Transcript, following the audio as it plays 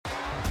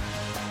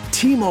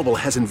T-Mobile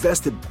has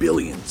invested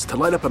billions to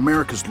light up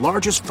America's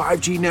largest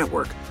 5G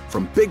network,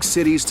 from big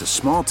cities to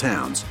small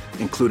towns,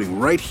 including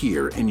right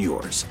here in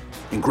yours.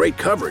 And great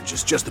coverage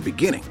is just the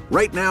beginning.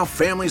 Right now,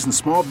 families and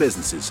small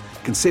businesses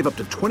can save up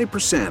to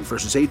 20%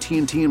 versus AT&T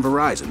and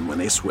Verizon when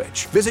they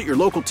switch. Visit your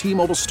local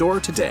T-Mobile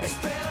store today.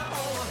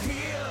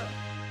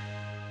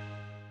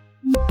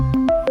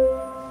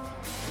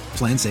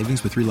 Plan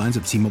savings with 3 lines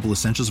of T-Mobile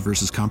Essentials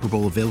versus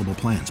comparable available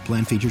plans.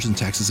 Plan features and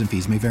taxes and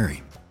fees may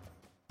vary.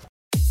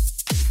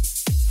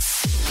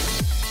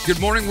 Good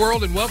morning,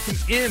 world, and welcome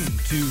in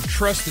to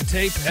Trust the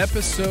Tape,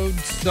 episode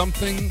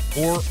something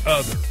or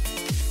other.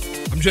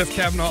 I'm Jeff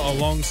Kavanaugh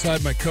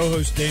alongside my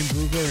co-host Dane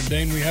Brugler. And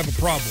Dane, we have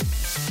a problem.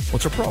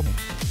 What's our problem?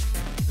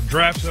 The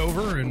draft's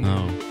over, and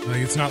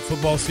it's not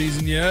football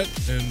season yet,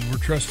 and we're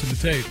trusting the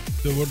tape.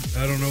 So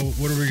I don't know,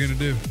 what are we going to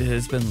do?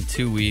 It's been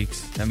 2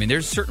 weeks. I mean,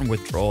 there's certain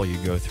withdrawal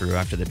you go through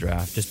after the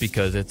draft, just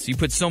because you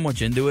put so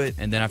much into it,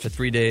 and then after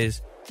 3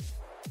 days,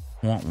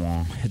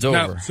 it's over.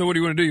 Now, so what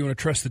do you want to do? You want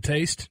to trust the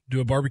taste?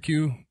 Do a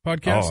barbecue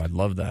podcast? Oh, I'd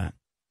love that.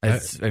 I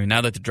mean,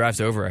 now that the draft's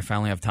over, I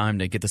finally have time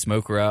to get the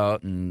smoker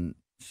out and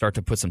start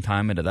to put some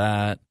time into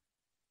that.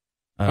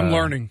 I'm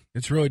learning.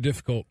 It's really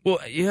difficult. Well,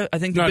 yeah, I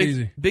think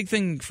the big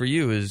thing for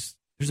you is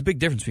there's a big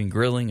difference between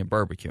grilling and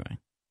barbecuing.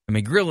 I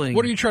mean, grilling...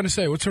 What are you trying to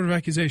say? What sort of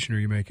accusation are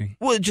you making?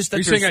 Well, just that are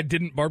you saying I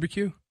didn't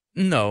barbecue?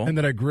 No. And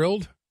that I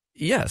grilled?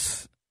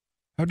 Yes.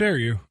 How dare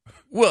you?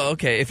 Well,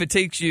 okay, if it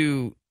takes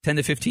you 10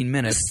 to 15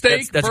 minutes,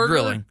 that's burger,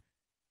 grilling.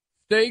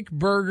 Steak,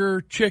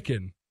 burger,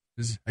 chicken.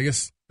 I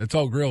guess that's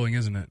all grilling,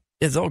 isn't it?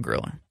 It's all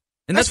grilling.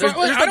 And there's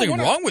nothing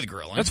wrong with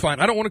grilling. That's fine.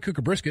 I don't want to cook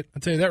a brisket.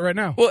 I'll tell you that right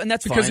now. Well, and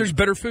that's because fine. There's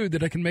better food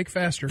that I can make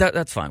faster.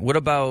 That's fine. What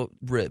about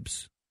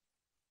ribs?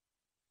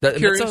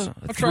 Curious.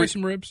 I'll try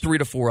some ribs. 3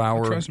 to 4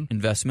 hour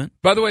investment.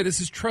 By the way, this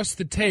is Trust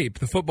the Tape.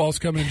 The football's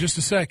coming in just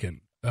a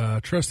second.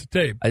 Trust the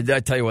tape. I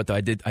tell you what, though,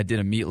 I did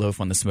a meatloaf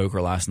on the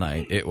smoker last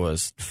night. It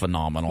was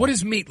phenomenal. What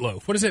is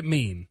meatloaf? What does that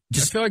mean? I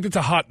feel like it's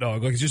a hot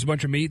dog. Like it's just a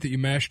bunch of meat that you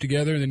mash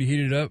together and then you heat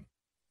it up.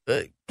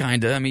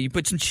 Kind of. I mean, you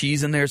put some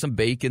cheese in there, some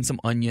bacon, some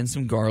onion,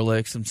 some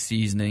garlic, some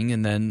seasoning,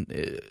 and then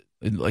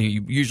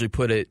you usually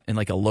put it in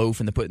like a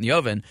loaf and then put it in the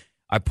oven.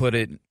 I put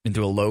it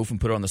into a loaf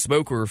and put it on the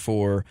smoker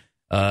for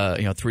 3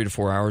 to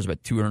 4 hours,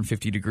 about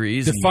 250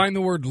 degrees. Define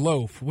the word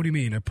loaf. What do you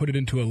mean? I put it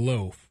into a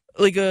loaf.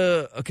 Like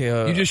you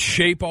just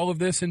shape all of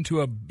this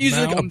into a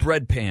usually mound? Like a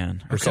bread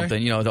pan or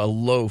something, a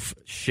loaf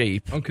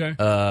shape. Okay.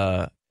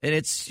 And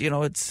it's you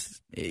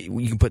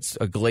can put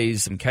a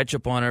glaze, some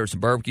ketchup on it, or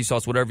some barbecue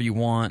sauce, whatever you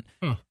want.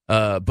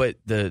 Huh. But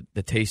the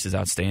taste is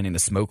outstanding. The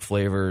smoke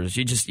flavors,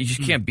 you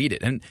just can't beat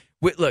it. And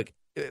look,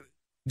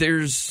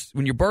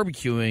 when you're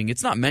barbecuing,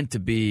 it's not meant to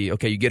be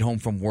okay. You get home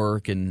from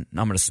work and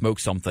I'm going to smoke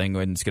something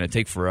and it's going to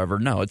take forever.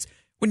 No, it's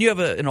when you have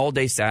an all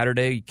day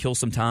Saturday, you kill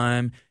some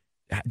time.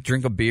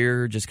 Drink a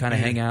beer, just kind of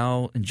hang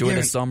out, enjoy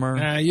the summer.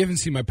 Nah, you haven't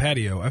seen my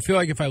patio. I feel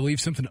like if I leave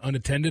something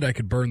unattended, I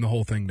could burn the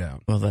whole thing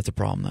down. Well, that's a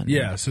problem then.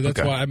 Yeah, so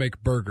that's why I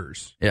make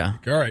burgers. Yeah.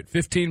 All right,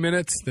 15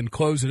 minutes, then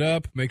close it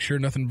up, make sure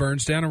nothing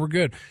burns down, and we're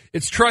good.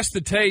 It's Trust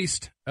the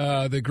Taste,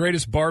 the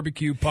greatest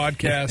barbecue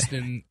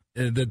podcast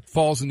that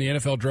falls in the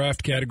NFL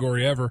draft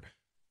category ever.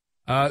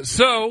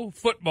 So,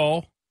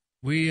 football,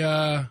 what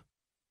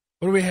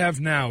do we have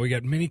now? We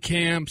got mini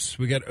camps,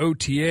 we got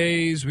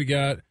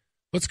OTAs,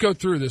 let's go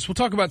through this. We'll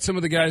talk about some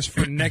of the guys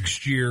for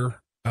next year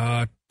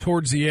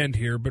towards the end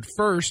here. But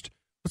first,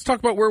 let's talk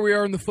about where we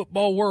are in the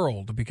football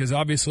world, because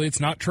obviously it's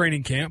not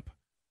training camp.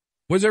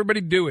 What's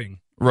everybody doing?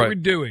 What are we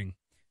doing?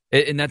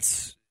 And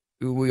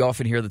we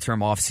often hear the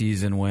term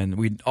off-season when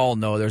we all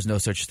know there's no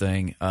such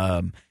thing.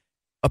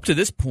 Up to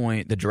this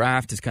point, the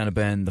draft has kind of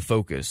been the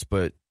focus.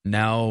 But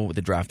now with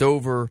the draft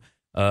over,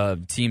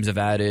 teams have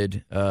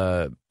added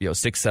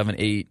 6, 7,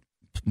 8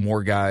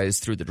 more guys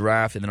through the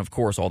draft, and then of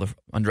course all the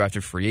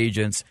undrafted free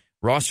agents.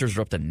 Rosters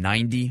are up to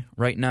 90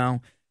 right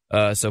now,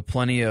 so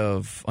plenty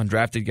of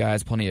undrafted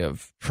guys, plenty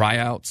of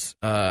tryouts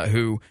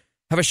who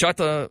have a shot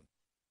to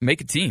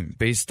make a team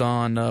based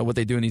on what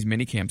they do in these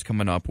mini camps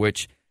coming up,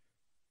 which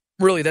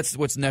really that's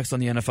what's next on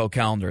the NFL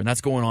calendar, and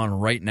that's going on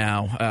right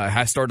now.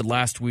 Has started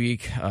last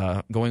week,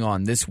 going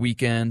on this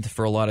weekend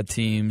for a lot of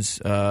teams,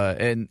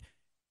 and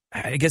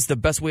I guess the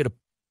best way to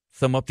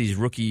sum up these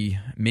rookie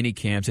mini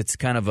camps, it's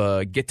kind of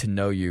a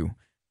get-to-know-you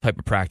type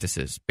of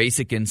practices.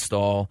 Basic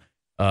install,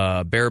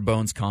 bare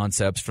bones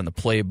concepts from the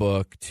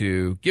playbook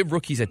to give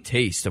rookies a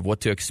taste of what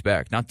to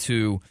expect, not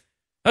to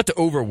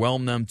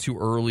overwhelm them too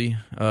early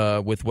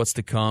with what's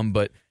to come.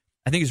 But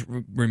I think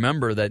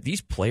remember that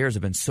these players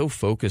have been so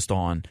focused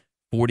on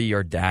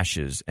 40-yard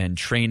dashes and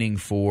training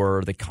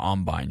for the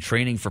combine,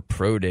 training for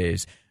pro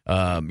days,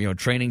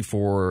 training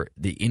for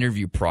the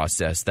interview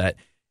process that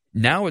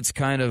now it's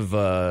kind of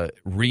a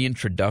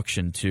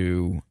reintroduction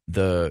to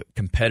the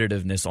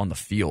competitiveness on the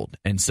field.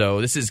 And so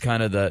this is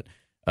kind of the,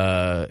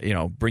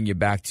 bring you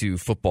back to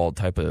football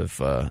type of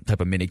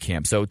mini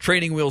camp. So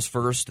training wheels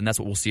first, and that's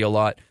what we'll see a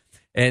lot.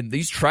 And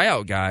these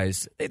tryout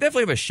guys, they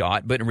definitely have a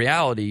shot, but in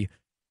reality,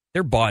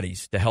 they're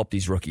bodies to help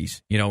these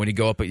rookies. When you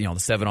go up at, the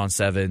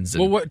 7-on-7s.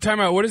 Well, time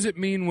out. What does it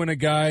mean when a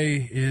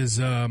guy is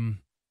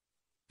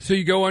So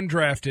you go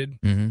undrafted,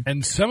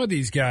 and some of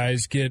these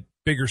guys get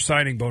bigger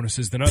signing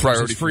bonuses than others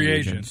Priority as free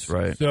agents.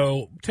 Right.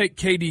 So take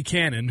KD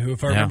Cannon, who,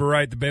 if I remember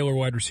right, the Baylor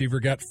wide receiver,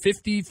 got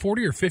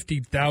 $40,000 or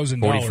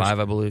 $50,000. 45,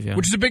 I believe, yeah.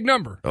 Which is a big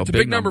number. It's a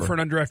big number for an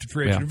undrafted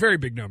free agent, Yeah. a very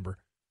big number.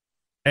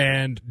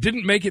 And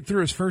didn't make it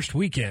through his first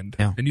weekend.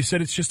 Yeah. And you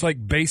said it's just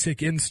like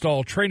basic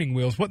install training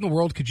wheels. What in the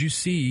world could you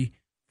see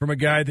from a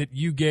guy that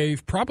you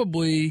gave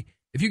probably,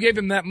 if you gave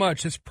him that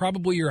much, that's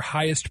probably your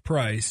highest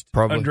priced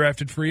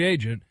undrafted free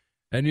agent.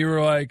 And you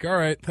were like, all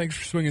right, thanks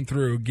for swinging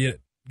through. Get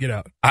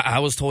out. I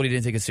was told he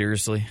didn't take it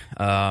seriously,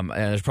 and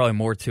there's probably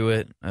more to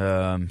it,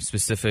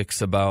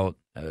 specifics about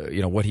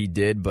what he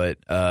did, but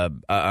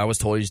I was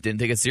told he just didn't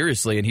take it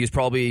seriously, and he was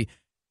probably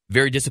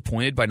very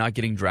disappointed by not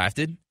getting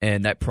drafted,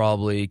 and that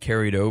probably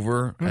carried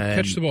over.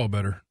 Catch the ball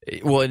better.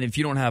 Well, and if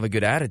you don't have a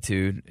good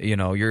attitude,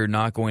 you're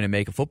not going to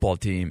make a football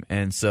team,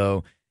 and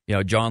so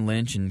John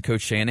Lynch and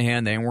Coach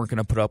Shanahan, they weren't going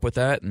to put up with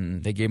that,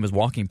 and they gave him his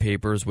walking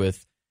papers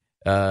with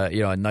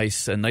a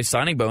nice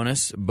signing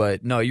bonus.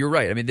 But no, you're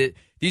right. I mean,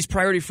 these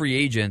priority free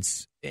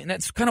agents, and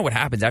that's kind of what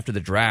happens after the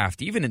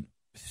draft. Even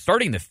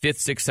starting the 5th,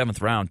 6th,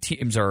 7th round,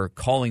 teams are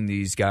calling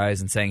these guys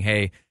and saying,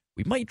 "Hey,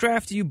 we might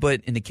draft you, but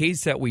in the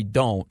case that we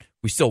don't,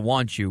 we still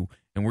want you,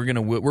 and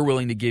we're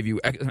willing to give you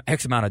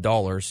X amount of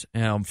dollars."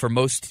 For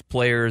most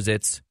players,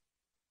 it's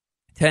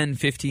 10,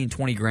 15,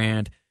 20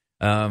 grand.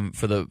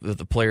 For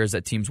the players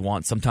that teams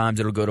want. Sometimes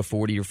it'll go to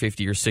 40 or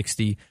 50 or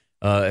 60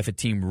 if a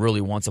team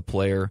really wants a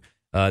player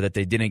that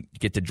they didn't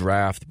get to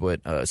draft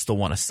but still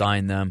want to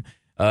sign them.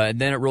 And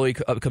then it really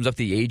comes up to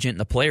the agent and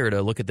the player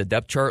to look at the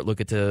depth chart, look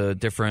at the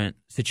different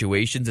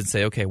situations and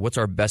say, okay, what's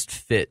our best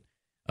fit?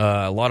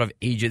 A lot of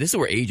this is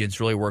where agents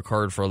really work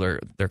hard for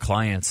their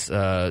clients,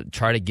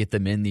 try to get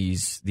them in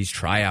these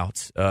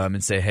tryouts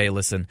and say, hey,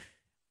 listen,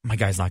 my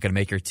guy's not going to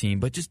make your team,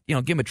 but just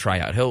give him a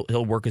tryout.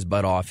 He'll work his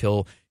butt off.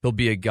 He'll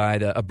be a guy,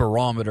 a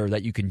barometer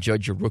that you can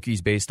judge your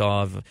rookies based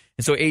off. And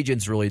so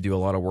agents really do a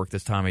lot of work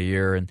this time of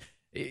year. And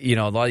a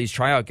lot of these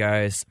tryout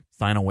guys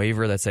sign a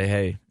waiver that say,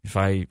 hey, if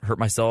I hurt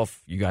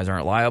myself, you guys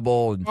aren't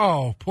liable. And,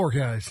 oh, poor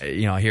guys.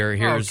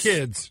 Here's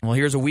kids. Well,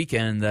 here's a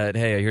weekend that,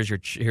 hey, here's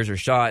your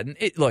shot. And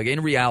look, in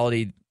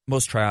reality,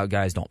 most tryout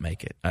guys don't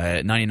make it.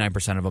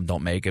 99% of them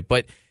don't make it,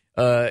 but.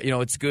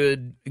 It's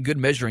good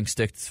measuring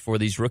sticks for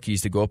these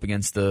rookies to go up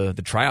against the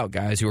tryout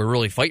guys who are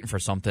really fighting for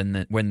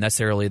something when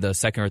necessarily the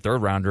second or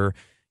third rounder,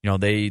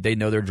 they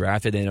know they're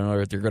drafted. They don't know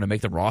if they're going to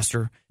make the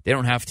roster. They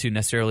don't have to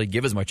necessarily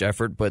give as much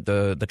effort, but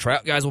the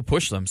tryout guys will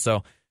push them.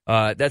 So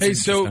that's hey.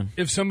 So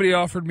if somebody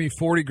offered me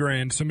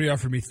 $40,000, somebody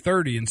offered me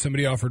 30, and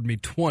somebody offered me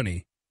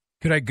 20,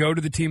 could I go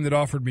to the team that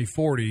offered me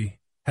 40,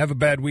 have a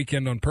bad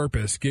weekend on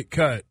purpose, get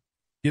cut,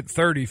 get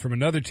 30 from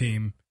another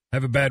team?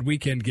 Have a bad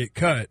weekend, get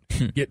cut,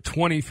 get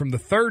 20 from the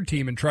third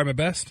team, and try my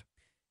best?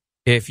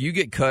 If you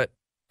get cut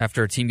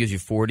after a team gives you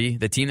 40,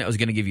 the team that was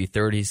going to give you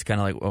 30 is kind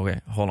of like,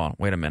 okay, hold on,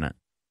 wait a minute.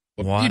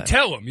 Well, you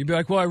tell them. You'd be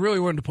like, well, I really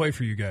wanted to play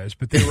for you guys,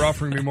 but they were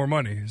offering me more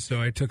money, so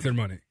I took their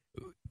money.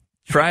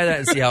 Try that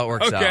and see how it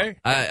works okay.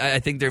 out. I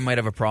think they might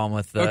have a problem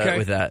with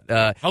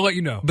that. I'll let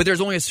you know. But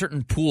there's only a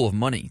certain pool of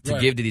money to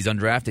give to these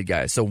undrafted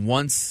guys. So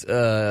once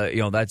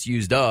that's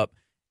used up,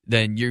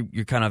 then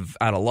you're kind of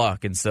out of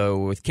luck. And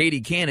so with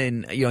KD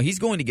Cannon, he's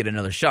going to get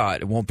another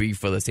shot. It won't be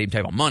for the same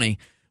type of money,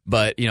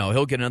 but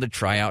he'll get another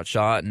tryout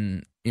shot.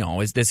 And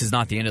this is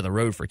not the end of the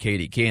road for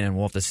KD Cannon.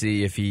 We'll have to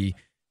see if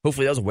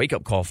hopefully that was a wake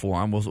up call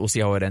for him. We'll see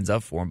how it ends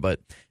up for him. But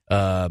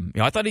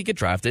I thought he'd get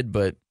drafted,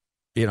 but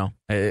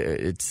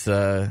it's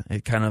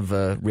kind of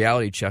a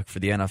reality check for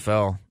the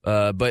NFL.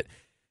 But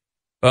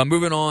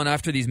moving on,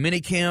 after these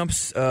mini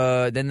camps,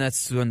 then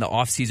that's when the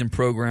off-season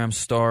programs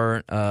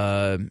start.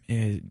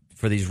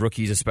 For these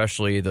rookies,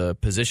 especially the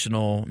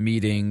positional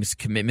meetings,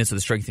 commitments to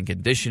the strength and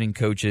conditioning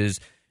coaches,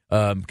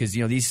 because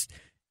these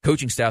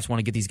coaching staffs want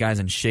to get these guys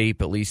in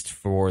shape, at least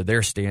for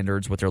their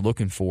standards, what they're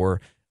looking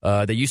for.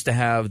 They used to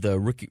have the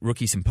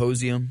rookie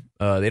symposium.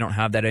 They don't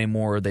have that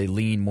anymore. They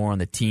lean more on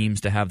the teams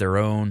to have their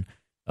own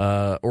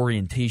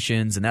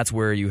orientations, and that's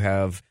where you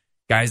have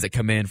guys that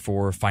come in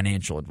for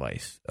financial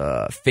advice,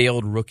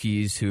 failed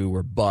rookies who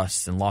were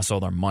busts and lost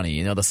all their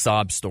money. The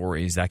sob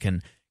stories that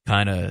can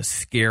kind of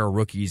scare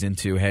rookies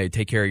into, hey,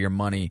 take care of your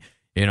money.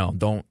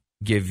 Don't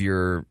give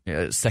your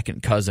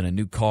second cousin a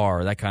new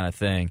car, that kind of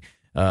thing.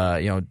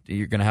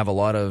 You're going to have a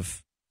lot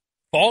of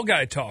Fall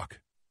Guy talk.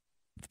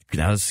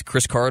 That was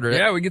Chris Carter.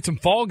 Yeah, we get some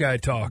Fall Guy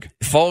talk.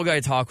 Fall Guy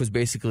talk was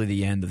basically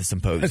the end of the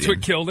symposium. That's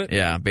what killed it?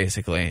 Yeah,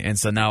 basically. And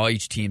so now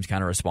each team's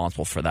kind of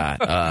responsible for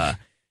that.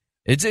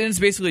 It's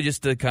basically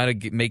just to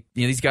kind of make,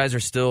 these guys are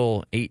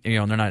still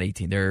they're not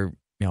 18. They're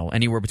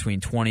anywhere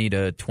between 20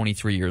 to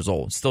 23 years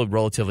old. Still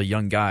relatively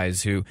young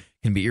guys who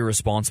can be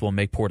irresponsible and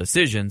make poor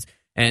decisions.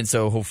 And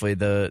so hopefully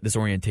this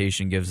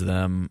orientation gives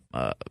them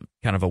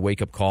kind of a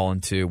wake-up call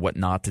into what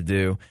not to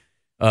do.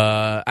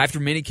 After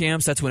mini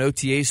camps, that's when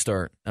OTAs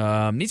start.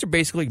 These are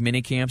basically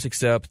mini camps,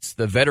 except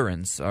the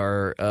veterans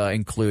are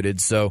included.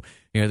 So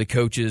the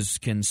coaches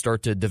can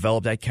start to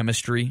develop that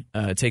chemistry,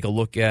 take a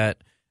look at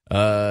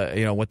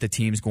what the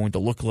team's going to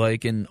look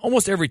like. And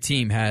almost every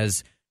team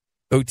has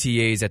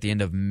OTAs at the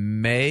end of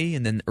May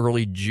and then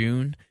early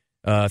June,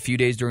 a few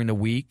days during the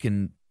week.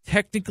 And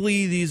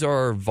technically, these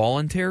are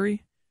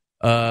voluntary.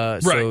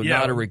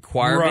 Not a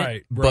requirement.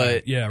 Right.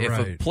 But Yeah, if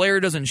right. a player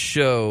doesn't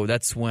show,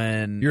 that's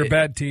when You're a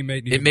bad teammate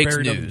and you it get makes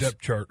buried on the news. depth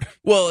chart.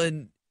 Well,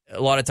 and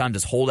a lot of times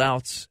it's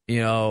holdouts,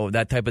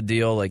 that type of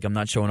deal. Like, I'm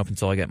not showing up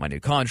until I get my new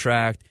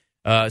contract.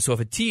 So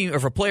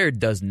if a player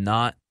does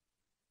not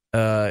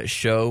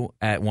show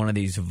at one of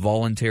these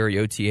voluntary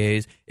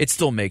OTAs, it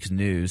still makes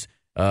news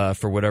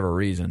for whatever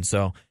reason.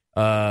 So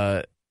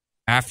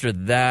after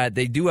that,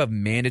 they do have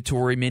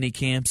mandatory mini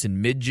camps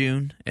in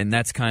mid-June, and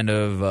that's kind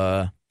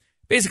of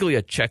basically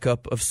a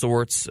checkup of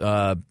sorts. They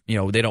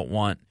don't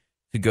want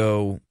to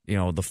go,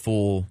 the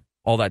full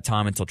all that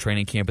time until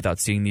training camp without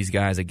seeing these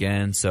guys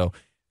again. So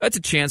that's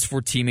a chance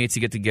for teammates to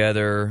get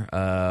together,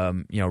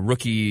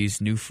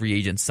 rookies, new free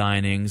agent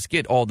signings,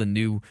 get all the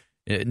new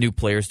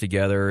players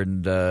together,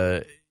 and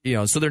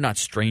so they're not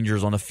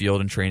strangers on the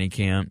field in training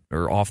camp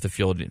or off the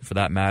field for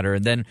that matter.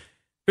 And then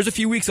there's a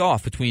few weeks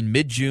off between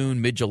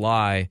mid-June,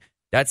 mid-July.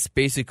 That's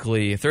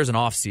basically, if there's an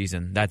off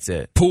season, that's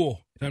it.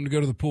 Pool. Time to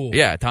go to the pool.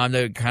 Yeah, time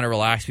to kind of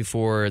relax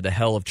before the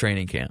hell of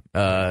training camp.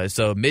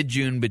 So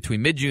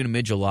between mid-June and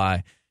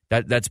mid-July,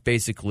 that's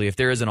basically, if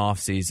there is an off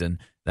season,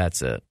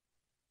 that's it.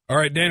 All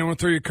right, Dan, I want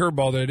to throw you a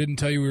curveball that I didn't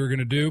tell you we were going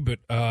to do, but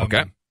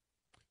okay.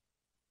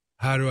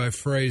 How do I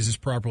phrase this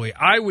properly?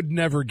 I would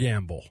never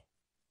gamble.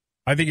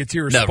 I think it's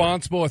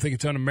irresponsible. Never. I think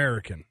it's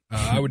un-American.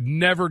 I would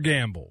never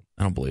gamble.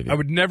 I don't believe it. I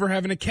would never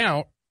have an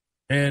account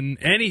in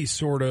any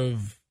sort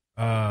of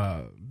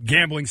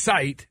gambling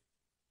site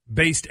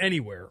based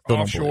anywhere,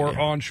 offshore,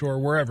 onshore,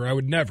 wherever. I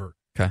would never.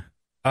 Okay.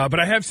 But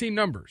I have seen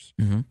numbers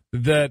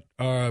that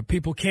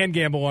people can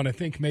gamble on, I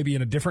think, maybe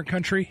in a different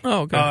country.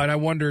 Oh, okay. And I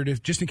wondered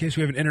if, just in case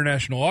we have an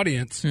international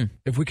audience,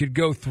 if we could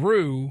go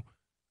through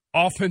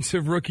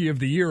Offensive Rookie of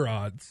the Year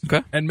odds.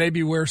 Okay. And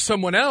maybe where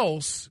someone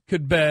else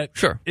could bet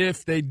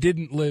if they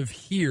didn't live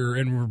here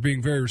and were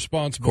being very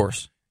responsible. Of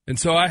course. And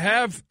so I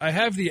have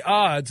the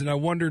odds, and I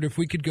wondered if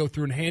we could go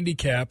through and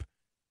handicap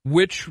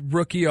which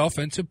rookie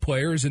offensive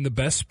player is in the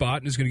best spot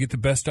and is going to get the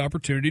best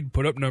opportunity to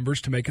put up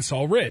numbers to make us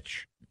all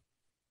rich.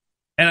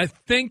 And I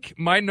think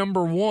my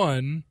number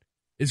one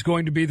is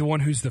going to be the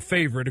one who's the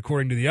favorite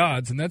according to the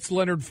odds, and that's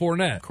Leonard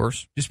Fournette. Of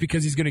course. Just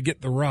because he's going to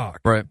get the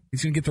rock. Right.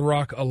 He's going to get the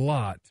rock a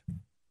lot.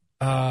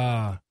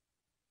 But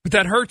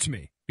that hurts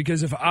me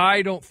because if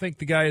I don't think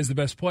the guy is the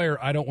best player,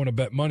 I don't want to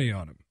bet money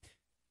on him.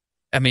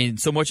 I mean,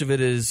 so much of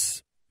it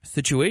is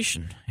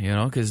situation,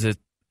 because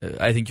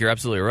I think you're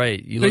absolutely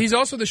right. But he's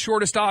also the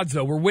shortest odds,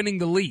 though. We're winning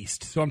the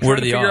least. So I'm trying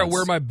to figure out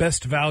where my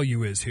best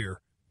value is here.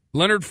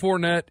 Leonard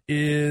Fournette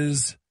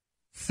is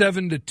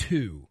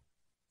 7-2.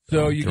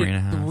 So you get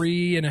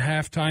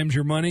 3.5 times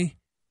your money.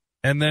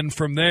 And then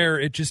from there,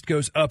 it just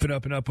goes up and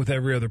up and up with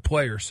every other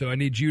player. So I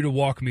need you to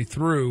walk me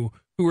through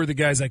who are the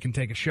guys I can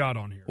take a shot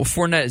on here. Well,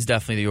 Fournette is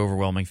definitely the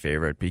overwhelming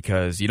favorite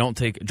because you don't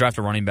draft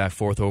a running back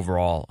 4th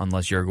overall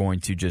unless you're going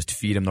to just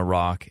feed him the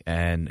rock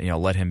and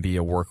let him be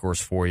a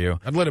workhorse for you.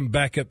 I'd let him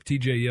back up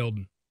T.J.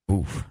 Yeldon.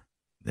 Oof.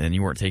 Then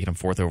you weren't taking him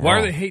 4th overall. Why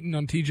are they hating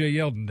on T.J.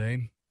 Yeldon,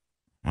 Dane?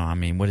 Well, I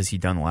mean, what has he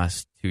done the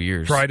last 2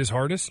 years? Tried his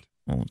hardest?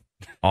 Well,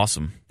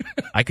 awesome.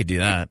 I could do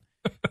that.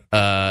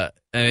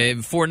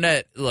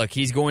 Fournette, look,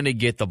 he's going to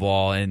get the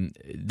ball, and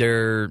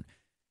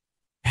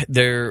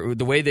the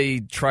way they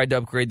tried to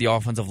upgrade the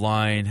offensive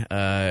line,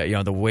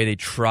 the way they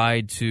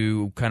tried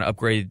to kind of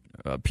upgrade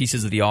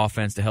pieces of the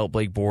offense to help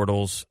Blake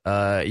Bortles,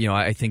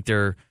 I think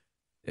they're,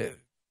 is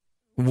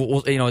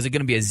it going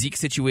to be a Zeke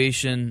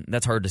situation?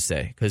 That's hard to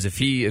say because if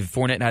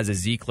Fournette has a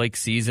Zeke-like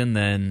season,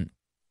 then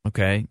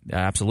okay,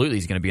 absolutely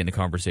he's going to be in the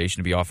conversation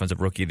to be Offensive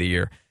Rookie of the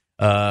Year.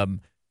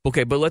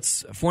 Okay, but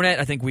Fournette,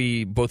 I think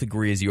we both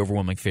agree is the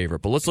overwhelming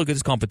favorite. But let's look at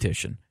his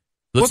competition.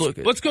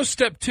 Let's go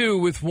step 2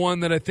 with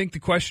one that I think the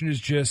question is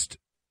just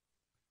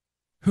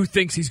who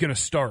thinks he's going to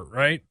start,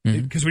 right?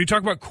 Because when you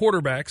talk about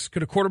quarterbacks,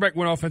 could a quarterback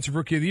win Offensive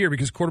Rookie of the Year?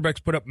 Because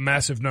quarterbacks put up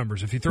massive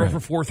numbers. If you throw for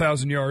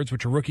 4,000 yards,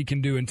 which a rookie can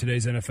do in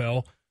today's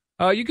NFL,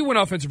 you can win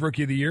Offensive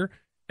Rookie of the Year.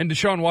 And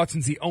Deshaun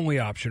Watson's the only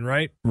option,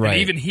 right? Right.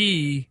 And even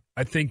he,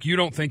 I think you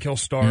don't think he'll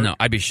start. No,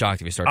 I'd be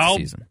shocked if he starts the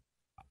season.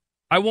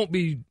 I won't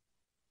be.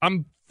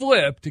 I'm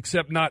flipped,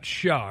 except not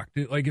shocked.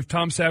 Like if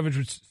Tom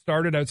Savage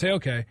started, I would say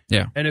okay.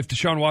 Yeah. And if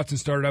Deshaun Watson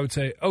started, I would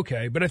say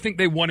okay. But I think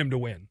they want him to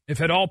win. If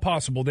at all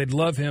possible, they'd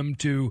love him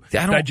to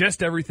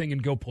digest everything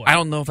and go play. I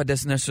don't know if I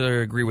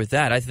necessarily agree with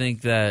that. I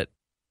think that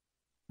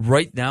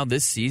right now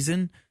this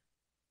season,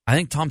 I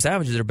think Tom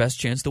Savage is their best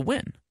chance to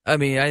win. I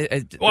mean,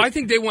 I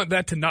think they want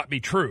that to not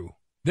be true.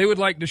 They would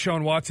like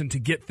Deshaun Watson to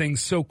get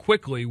things so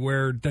quickly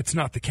where that's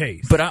not the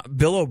case. But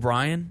Bill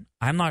O'Brien,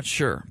 I'm not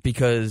sure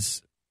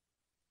because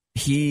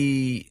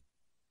he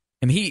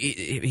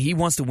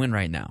wants to win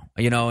right now,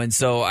 and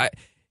so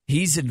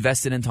he's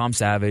invested in Tom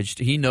Savage.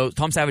 He knows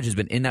Tom Savage has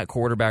been in that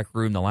quarterback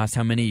room the last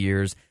how many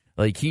years.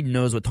 Like he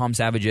knows what Tom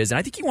Savage is, and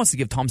I think he wants to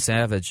give Tom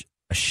Savage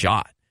a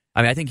shot.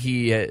 I mean, I think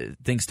he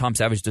thinks Tom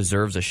Savage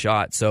deserves a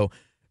shot. So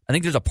I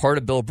think there's a part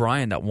of Bill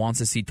O'Brien that wants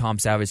to see Tom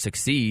Savage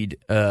succeed.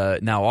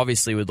 Now,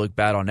 obviously, it would look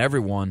bad on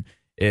everyone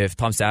if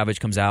Tom Savage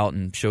comes out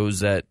and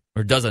shows that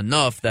or does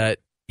enough that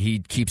he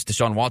keeps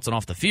Deshaun Watson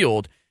off the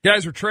field.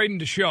 Guys, we're trading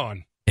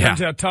Deshaun.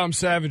 Turns out Tom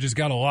Savage has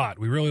got a lot.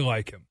 We really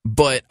like him.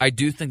 But I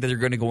do think that they're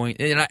going to go in,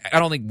 and I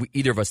don't think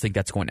either of us think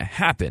that's going to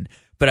happen,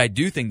 but I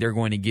do think they're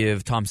going to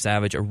give Tom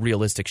Savage a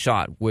realistic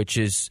shot, which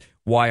is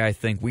why I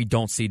think we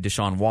don't see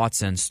Deshaun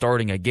Watson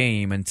starting a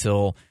game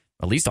until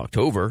at least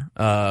October.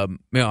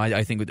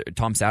 I think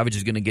Tom Savage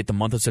is going to get the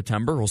month of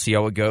September. We'll see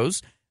how it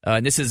goes.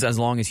 And this is as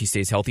long as he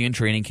stays healthy in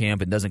training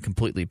camp and doesn't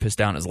completely piss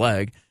down his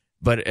leg.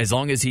 But as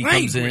long as he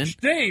comes in...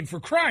 Dane, for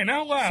crying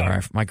out loud.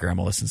 Sorry, my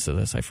grandma listens to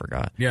this. I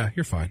forgot. Yeah,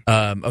 you're fine.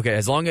 Okay,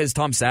 as long as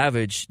Tom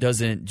Savage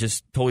doesn't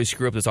just totally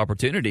screw up this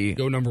opportunity...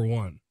 Go number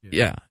one.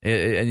 Yeah,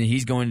 and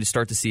he's going to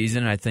start the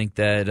season, and I think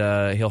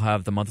that he'll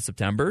have the month of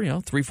September,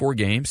 3-4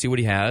 games, see what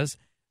he has.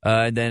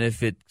 And then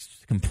if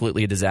it's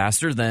completely a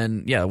disaster,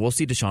 then, yeah, we'll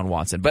see Deshaun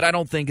Watson. But I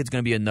don't think it's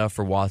going to be enough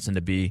for Watson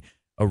to be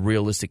a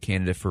realistic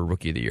candidate for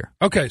Rookie of the Year.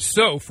 Okay,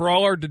 so for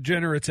all our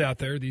degenerates out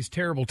there, these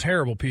terrible,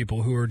 terrible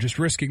people who are just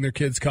risking their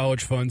kids'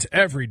 college funds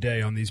every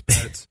day on these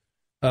bets,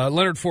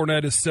 Leonard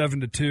Fournette is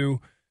 7-2.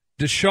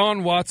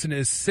 Deshaun Watson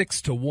is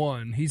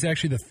 6-1. He's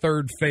actually the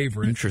third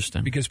favorite.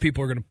 Interesting. Because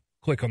people are going to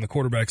click on the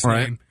quarterback's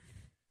right. name.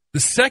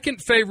 The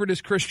second favorite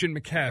is Christian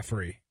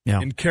McCaffrey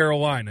in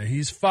Carolina.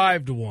 He's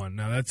 5-1.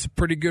 Now, that's a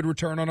pretty good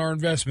return on our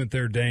investment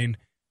there, Dane.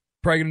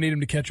 Probably going to need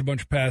him to catch a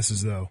bunch of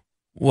passes, though.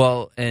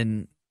 Well,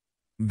 and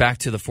back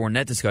to the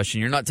Fournette discussion,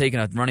 you're not taking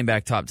a running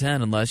back top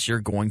 10 unless you're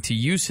going to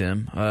use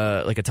him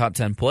like a top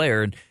 10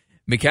 player. And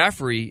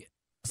McCaffrey,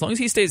 as long as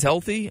he stays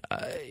healthy,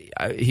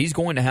 he's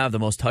going to have the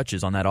most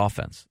touches on that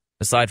offense,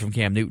 aside from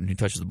Cam Newton, who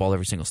touches the ball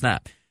every single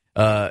snap.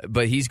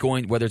 But he's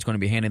going, whether it's going to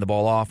be handing the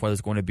ball off, whether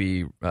it's going to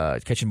be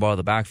catching the ball out of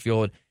the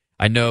backfield.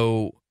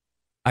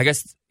 I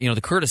guess,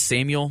 the Curtis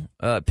Samuel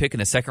pick in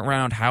the second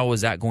round, how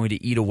is that going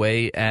to eat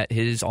away at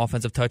his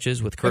offensive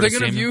touches with Curtis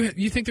Samuel?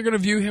 You think they're going to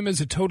view him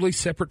as a totally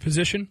separate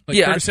position?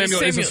 Curtis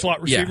Samuel is a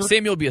slot receiver? Yeah,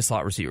 Samuel will be a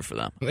slot receiver for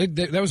them.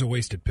 That was a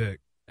wasted pick.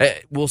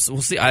 We'll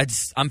see.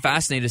 I'm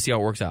fascinated to see how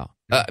it works out.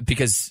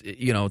 Because,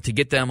 to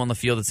get them on the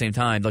field at the same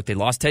time, look, they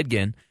lost Ted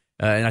Ginn,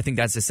 and I think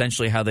that's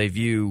essentially how they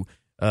view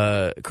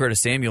Curtis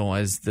Samuel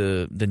as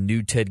the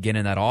new Ted Ginn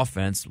in that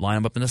offense. Line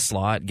him up in the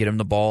slot, get him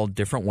the ball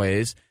different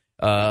ways.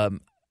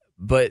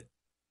 But,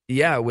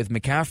 yeah, with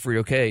McCaffrey,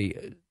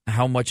 okay,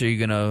 how much are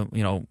you going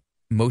to,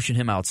 motion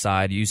him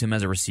outside, use him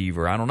as a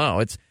receiver? I don't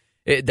know.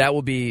 That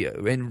will be,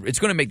 and it's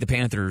going to make the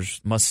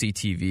Panthers must-see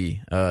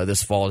TV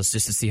this fall,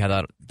 just to see how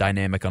that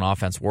dynamic on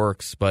offense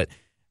works. But,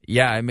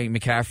 yeah, I mean,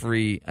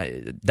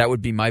 McCaffrey, that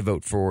would be my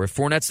vote for. If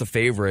Fournette's the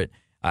favorite,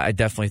 I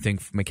definitely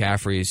think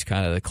McCaffrey is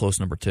kind of the close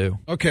number 2.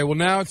 Okay, well,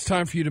 now it's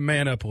time for you to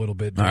man up a little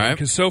bit, All right.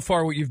 Because so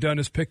far what you've done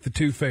is pick the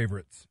 2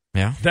 favorites.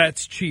 Yeah.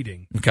 That's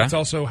cheating. Okay. That's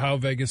also how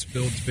Vegas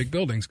builds big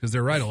buildings, because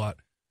they're right a lot.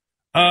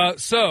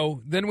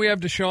 So then we have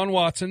Deshaun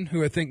Watson,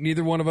 who I think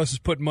neither one of us has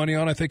put money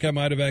on. I think I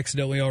might have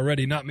accidentally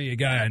already. Not me, a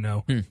guy I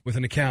know with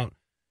an account.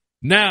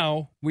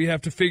 Now we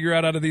have to figure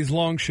out of these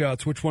long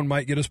shots which one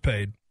might get us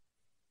paid.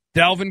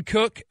 Dalvin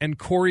Cook and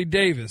Corey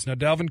Davis. Now,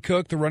 Dalvin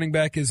Cook, the running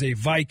back, is a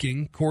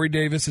Viking. Corey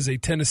Davis is a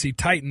Tennessee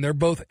Titan. They're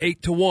both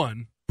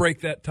 8-1.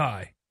 Break that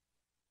tie.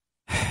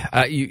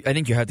 I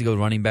think you have to go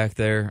running back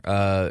there.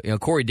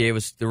 Corey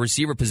Davis, the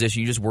receiver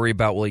position, you just worry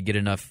about will he get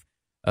enough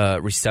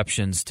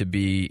receptions to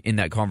be in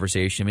that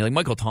conversation. I mean, like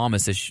Michael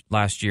Thomas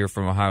last year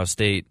from Ohio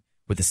State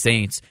with the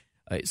Saints,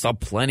 saw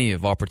plenty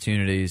of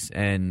opportunities,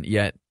 and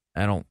yet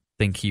I don't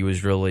think he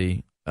was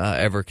really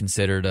ever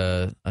considered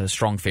a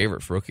strong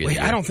favorite for Rookie of the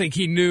Year. I don't think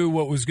he knew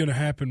what was going to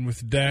happen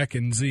with Dak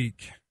and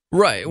Zeke.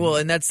 Right. Well,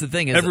 and that's the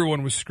thing.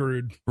 Everyone was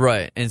screwed.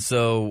 Right. And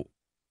so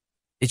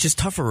it's just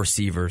tough for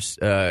receivers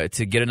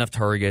to get enough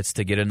targets,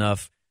 to get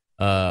enough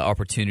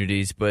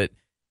opportunities. But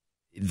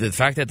the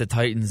fact that the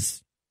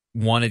Titans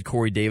wanted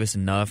Corey Davis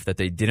enough that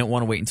they didn't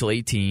want to wait until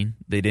 18.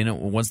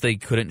 Once they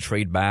couldn't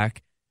trade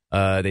back,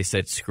 they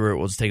said, screw it,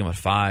 we'll just take him at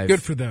 5.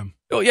 Good for them.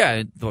 Oh,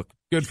 yeah. Look,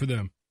 good for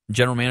them.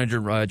 General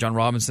manager John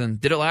Robinson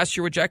did it last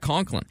year with Jack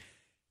Conklin.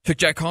 Took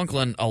Jack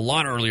Conklin a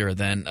lot earlier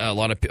than a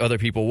lot of other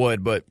people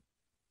would, but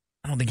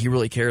I don't think he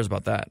really cares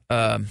about that.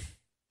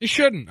 He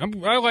shouldn't.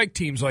 I like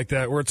teams like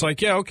that where it's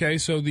like, yeah, okay,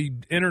 so the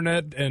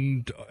internet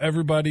and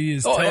everybody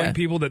is telling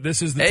people that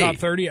this is the top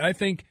 30. I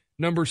think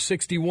number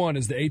 61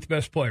 is the 8th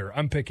best player.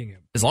 I'm picking him.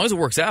 As long as it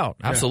works out,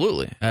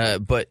 absolutely.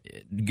 But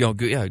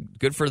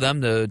good for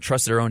them to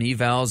trust their own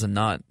evals and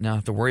not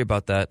have to worry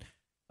about that.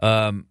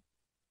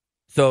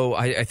 So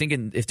I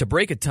think if to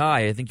break a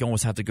tie, I think you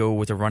almost have to go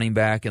with a running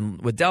back.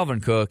 And with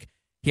Dalvin Cook,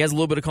 he has a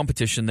little bit of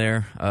competition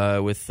there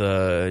with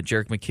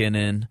Jerick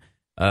McKinnon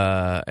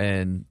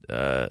and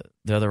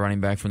the other running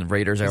back from the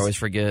Raiders. I always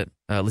forget,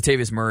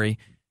 Latavius Murray.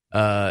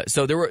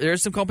 So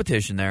there's some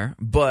competition there.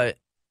 But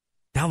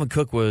Dalvin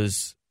Cook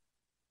was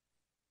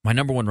my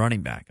number 1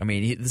 running back. I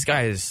mean, this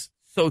guy is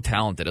so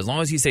talented. As long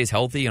as he stays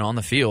healthy and on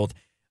the field,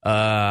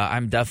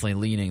 I'm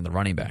definitely leaning the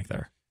running back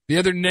there. The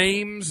other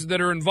names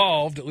that are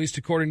involved, at least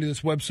according to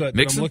this website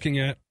that I'm looking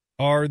at,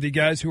 are the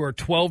guys who are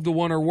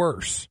 12-1 or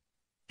worse.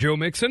 Joe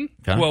Mixon,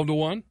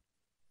 12-1.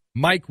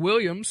 Mike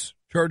Williams,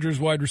 Chargers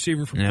wide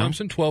receiver from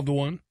Clemson,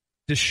 12-1.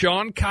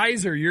 Deshaun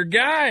Kaiser, your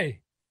guy,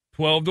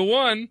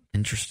 12-1.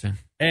 Interesting.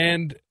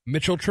 And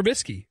Mitchell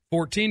Trubisky,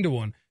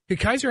 14-1. Did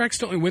Kaiser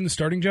accidentally win the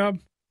starting job?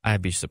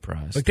 I'd be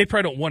surprised. Like, they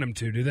probably don't want him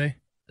to, do they?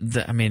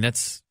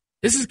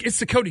 It's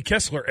the Cody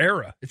Kessler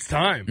era. It's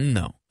time.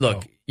 No.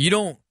 Look, you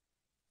don't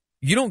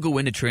go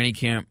into training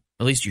camp,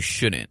 at least you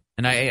shouldn't.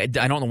 And I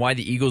don't know why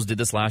the Eagles did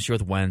this last year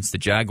with Wentz. The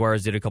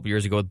Jaguars did it a couple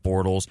years ago with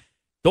Bortles.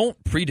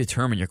 Don't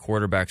predetermine your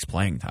quarterback's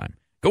playing time.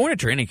 Go into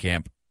training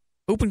camp,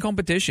 open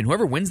competition.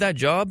 Whoever wins that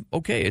job,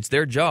 okay, it's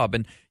their job.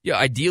 And yeah,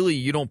 ideally,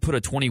 you don't put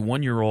a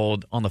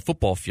 21-year-old on the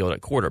football field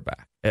at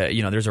quarterback.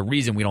 There's a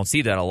reason we don't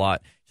see that a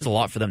lot. It's a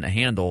lot for them to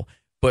handle.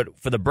 But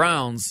for the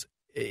Browns,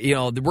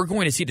 we're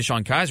going to see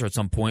Deshaun Kaiser at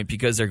some point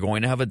because they're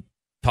going to have a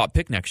top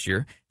pick next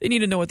year. They need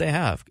to know what they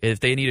have. If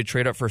they need to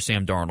trade up for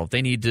Sam Darnold, if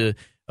they need to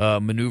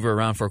maneuver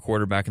around for a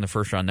quarterback in the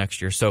first round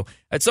next year. So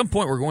at some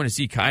point, we're going to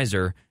see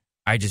Kaiser.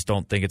 I just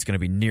don't think it's going to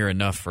be near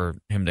enough for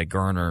him to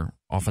garner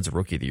Offensive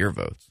Rookie of the Year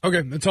votes.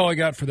 Okay, that's all I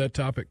got for that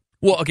topic.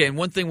 Well, okay, and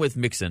one thing with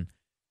Mixon.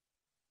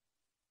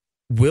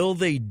 Will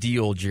they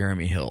deal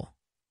Jeremy Hill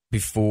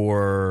between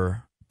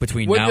now and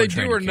training camp? Whether they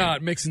do or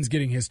not, Mixon's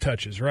getting his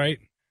touches, right?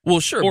 Well,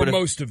 sure. Or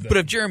most of them. But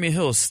if Jeremy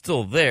Hill is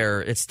still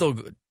there, it's still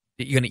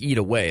you're going to eat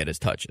away at his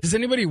touches. Does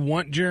anybody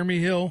want Jeremy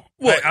Hill?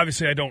 Well,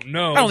 obviously, I don't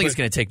know. I don't think it's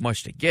going to take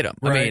much to get him.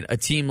 Right. I mean, a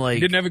team like he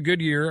didn't have a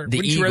good year. The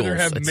Wouldn't Eagles, you rather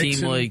have Mixon?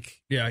 Team like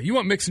you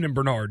want Mixon and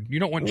Bernard. You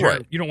don't want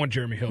you don't want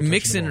Jeremy Hill.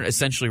 Mixon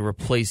essentially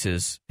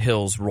replaces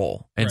Hill's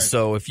role, and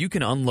so if you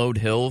can unload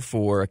Hill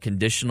for a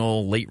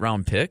conditional late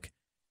round pick,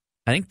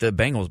 I think the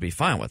Bengals will be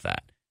fine with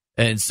that.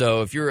 And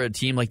so if you're a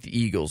team like the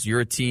Eagles, you're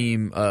a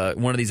team,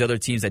 one of these other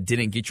teams that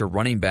didn't get your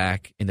running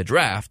back in the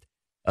draft.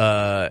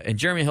 And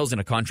Jeremy Hill's in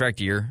a contract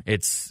year.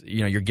 It's,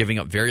 you're giving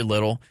up very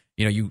little.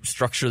 You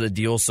structure the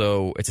deal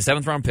so it's a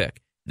 7th round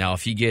pick. Now,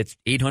 if he gets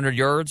 800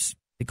 yards,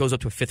 it goes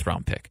up to a 5th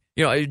round pick.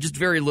 Just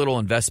very little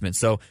investment.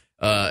 So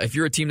if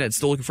you're a team that's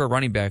still looking for a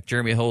running back,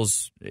 Jeremy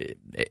Hill's,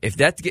 if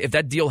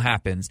that deal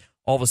happens,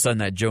 all of a sudden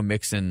that Joe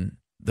Mixon,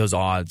 those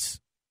odds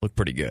look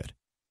pretty good.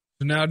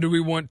 So now do we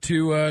want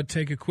to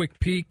take a quick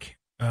peek?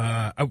 We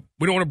don't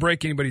want to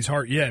break anybody's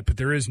heart yet, but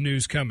there is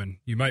news coming.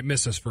 You might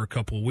miss us for a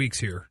couple of weeks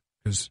here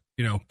because,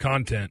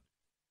 content.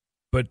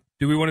 But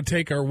do we want to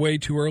take our way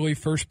too early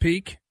first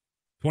peek?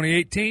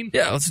 2018?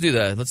 Yeah, let's do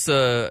that. Let's.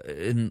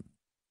 This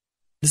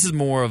is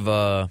more of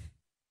a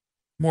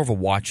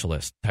watch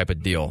list type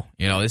of deal.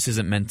 This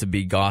isn't meant to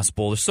be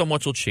gospel. There's so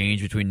much will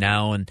change between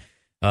now and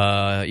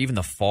even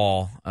the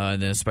fall,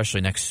 and then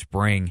especially next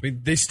spring. I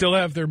mean, they still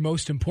have their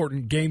most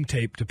important game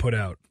tape to put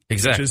out.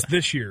 Exactly. Which is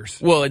this year's.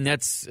 Well, and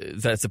that's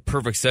a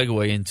perfect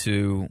segue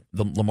into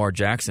the Lamar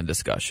Jackson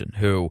discussion,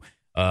 who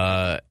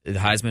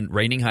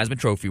reigning Heisman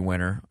Trophy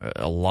winner,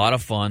 a lot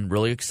of fun,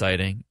 really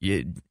exciting.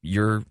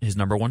 You're his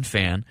number one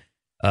fan.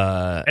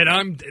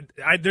 And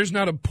there's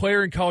not a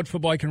player in college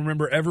football I can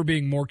remember ever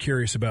being more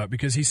curious about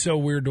because he's so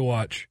weird to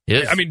watch.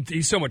 Yes. I mean,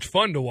 he's so much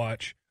fun to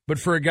watch. But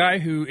for a guy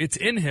who it's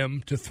in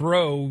him to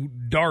throw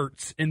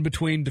darts in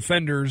between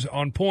defenders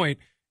on point,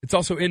 it's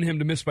also in him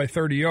to miss by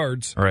 30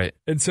 yards. Right.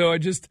 And so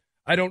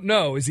I don't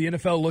know. Is the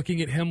NFL looking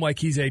at him like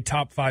he's a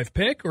top 5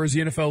 pick, or is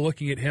the NFL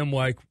looking at him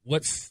like,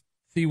 let's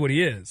see what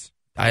he is?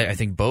 I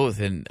think both.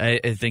 And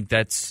I think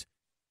that's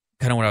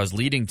kind of what I was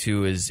leading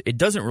to is it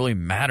doesn't really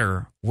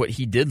matter what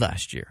he did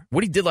last year.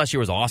 What he did last year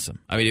was awesome.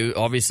 I mean,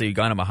 obviously he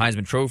got him a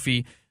Heisman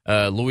Trophy.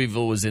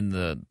 Louisville was in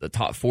the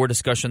top 4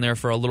 discussion there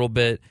for a little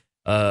bit.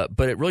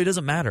 But it really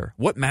doesn't matter.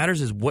 What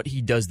matters is what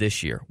he does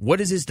this year.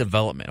 What is his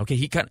development?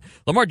 Okay,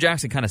 Lamar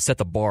Jackson kind of set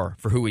the bar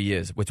for who he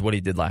is with what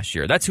he did last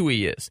year. That's who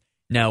he is.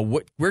 Now,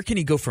 where can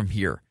he go from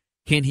here?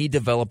 Can he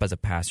develop as a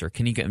passer?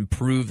 Can he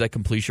improve that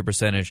completion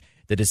percentage,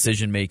 the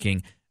decision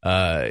making,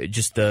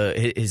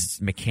 his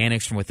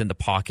mechanics from within the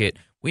pocket?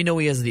 We know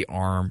he has the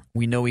arm.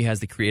 We know he has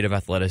the creative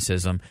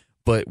athleticism.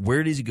 But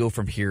where does he go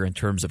from here in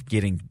terms of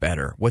getting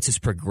better? What's his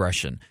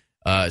progression?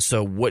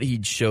 So what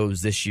he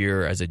shows this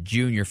year as a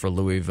junior for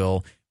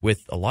Louisville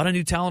with a lot of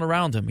new talent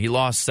around him. He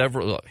lost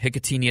several,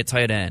 Hicatini at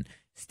tight end,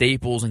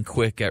 Staples and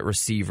Quick at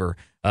receiver.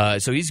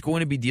 So he's going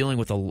to be dealing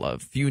with a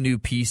few new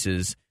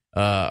pieces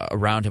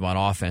around him on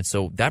offense.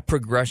 So that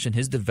progression,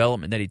 his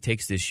development that he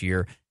takes this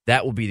year,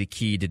 that will be the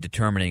key to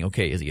determining,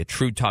 okay, is he a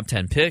true top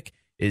 10 pick?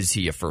 Is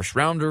he a first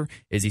rounder?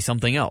 Is he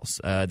something else?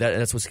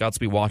 That's what scouts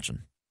will be watching.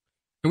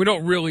 And we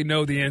don't really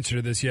know the answer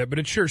to this yet, but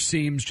it sure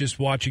seems, just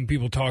watching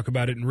people talk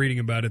about it and reading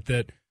about it,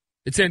 that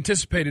it's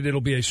anticipated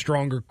it'll be a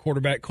stronger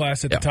quarterback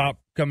class at the top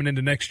coming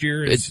into next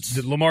year.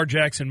 That Lamar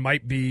Jackson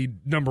might be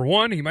number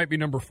 1. He might be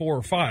number 4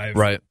 or 5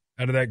 out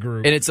of that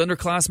group. And it's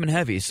underclassmen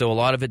heavy, so a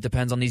lot of it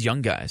depends on these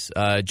young guys.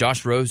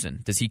 Josh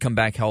Rosen, does he come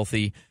back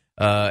healthy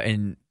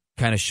and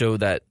kind of show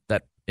that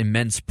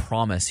immense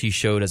promise he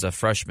showed as a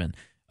freshman?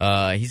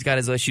 He's got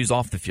his issues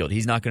off the field.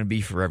 He's not going to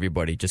be for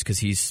everybody just because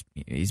he's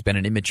been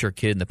an immature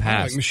kid in the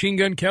past. Like Machine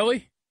Gun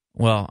Kelly?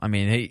 Well, I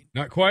mean,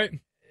 not quite.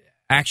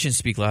 Actions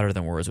speak louder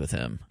than words with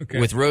him.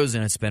 Okay. With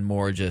Rosen, it's been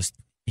more just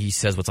he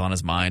says what's on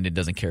his mind and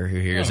doesn't care who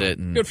hears it.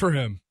 And, good for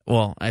him.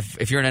 Well,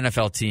 if you're an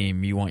NFL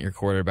team, you want your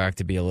quarterback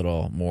to be a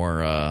little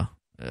more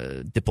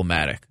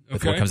diplomatic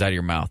with what comes out of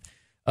your mouth.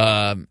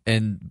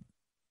 And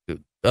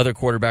other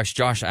quarterbacks,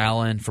 Josh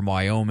Allen from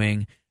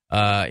Wyoming,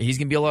 he's going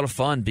to be a lot of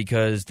fun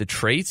because the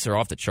traits are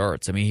off the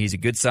charts. I mean, he's a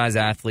good-sized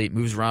athlete,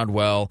 moves around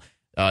well,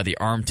 the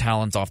arm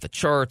talent's off the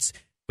charts,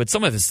 but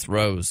some of his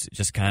throws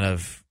just kind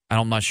of,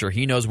 I'm not sure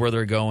he knows where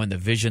they're going, the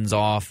vision's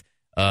off.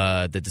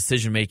 The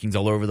decision-making's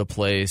all over the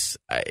place.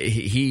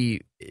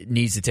 He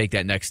needs to take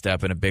that next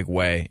step in a big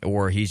way,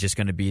 or he's just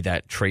going to be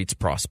that traits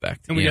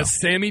prospect. And we got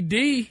Sammy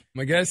D.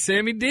 My guy,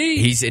 Sammy D.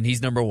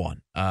 He's number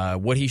one.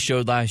 What he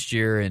showed last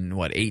year in,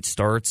 8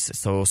 starts,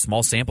 so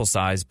small sample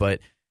size,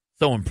 but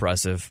so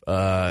impressive.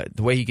 The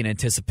way he can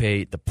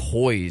anticipate the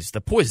poise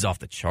is off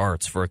the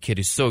charts for a kid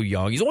who's so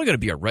young. He's only going to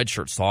be a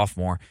redshirt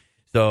sophomore,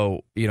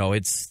 so,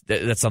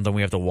 that's something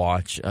we have to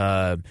watch.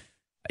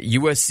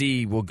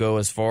 USC will go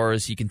as far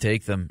as he can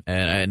take them,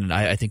 and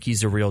I think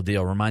he's a real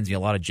deal. Reminds me a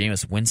lot of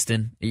Jameis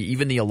Winston.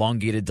 Even the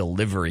elongated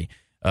delivery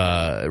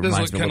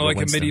reminds me kind of like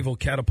Winston. A medieval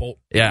catapult.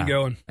 Yeah,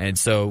 going. And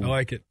so I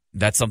like it.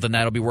 That's something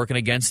that'll be working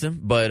against him.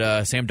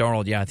 But Sam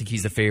Darnold, I think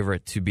he's the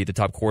favorite to be the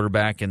top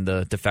quarterback and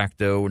the de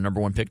facto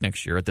number 1 pick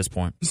next year at this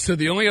point. So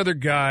the only other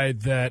guy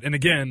that, and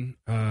again,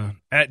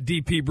 at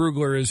DP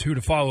Brugler is who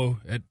to follow,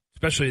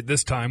 especially at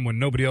this time when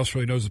nobody else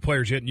really knows the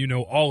players yet, and you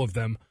know all of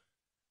them.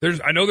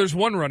 I know there's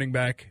one running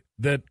back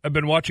that I've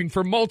been watching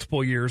for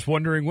multiple years,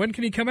 wondering when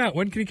can he come out?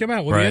 When can he come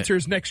out? Well, right. The answer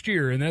is next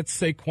year, and that's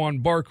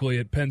Saquon Barkley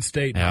at Penn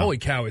State. Yeah. Holy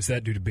cow, is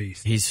that dude a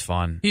beast? He's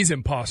fun. He's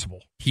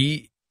impossible.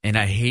 And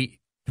I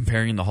hate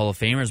comparing him to Hall of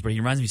Famers, but he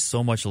reminds me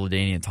so much of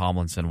LaDainian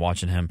Tomlinson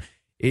watching him.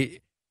 The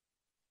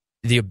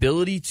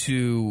ability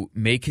to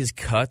make his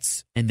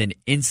cuts and then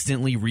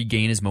instantly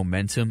regain his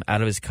momentum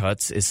out of his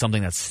cuts is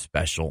something that's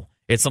special.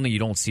 It's something you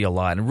don't see a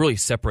lot, and it really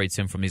separates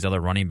him from these other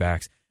running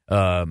backs.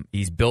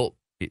 He's built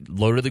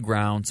low to the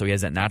ground, so he has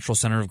that natural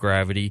center of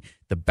gravity,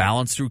 the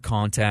balance through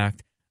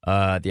contact,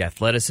 the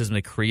athleticism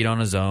to create on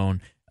his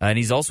own, and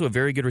he's also a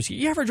very good receiver.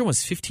 He averaged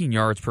almost 15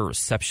 yards per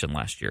reception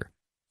last year,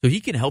 so he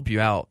can help you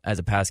out as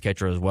a pass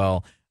catcher as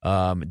well.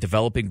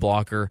 Developing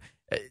blocker,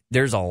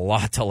 there's a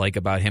lot to like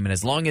about him, and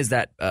as long as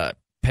that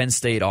Penn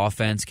State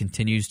offense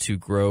continues to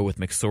grow with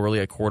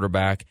McSorley at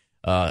quarterback,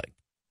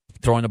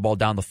 throwing the ball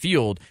down the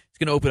field, it's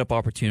going to open up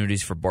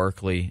opportunities for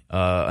Barkley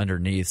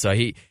underneath. So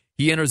he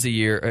enters the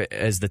year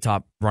as the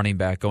top running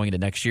back going into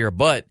next year,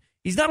 but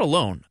he's not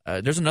alone.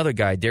 There's another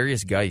guy,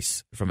 Darius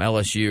Geis from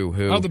LSU,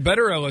 who the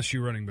better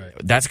LSU running back.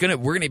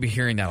 We're gonna be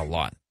hearing that a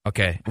lot.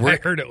 Okay, I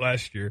heard it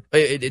last year.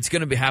 It's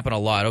going to happen a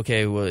lot.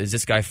 Okay, well, is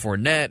this guy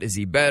Fournette? Is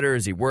he better?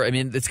 Is he worse? I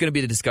mean, it's going to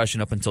be the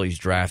discussion up until he's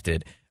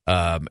drafted.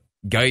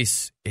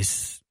 Geis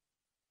is.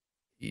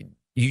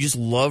 You just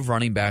love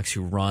running backs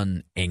who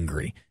run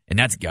angry, and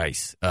that's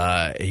Geis.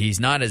 He's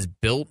not as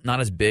built,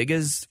 not as big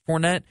as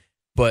Fournette,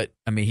 but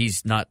I mean,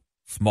 he's not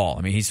small.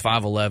 I mean, he's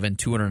 5'11",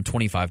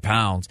 225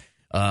 pounds.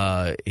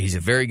 He's a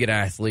very good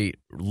athlete,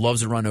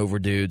 loves to run over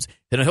dudes,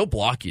 and he'll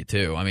block you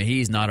too. I mean,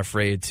 he's not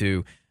afraid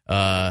to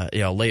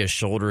lay his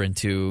shoulder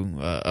into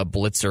a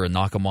blitzer and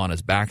knock him on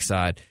his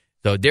backside.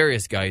 So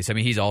Darius Geis, I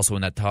mean, he's also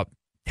in that top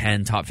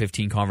 10, top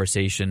 15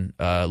 conversation,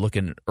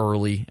 looking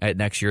early at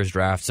next year's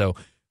draft. So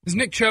has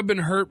Nick Chubb been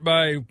hurt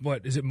by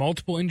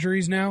multiple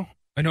injuries now?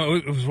 I know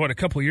it was a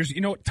couple of years.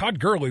 You know, Todd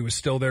Gurley was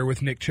still there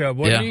with Nick Chubb,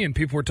 wasn't he? And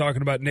people were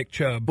talking about Nick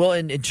Chubb. Well,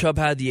 and Chubb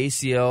had the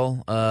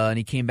ACL, and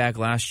he came back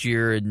last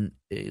year, and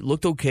it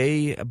looked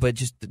okay, but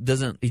just he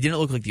didn't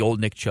look like the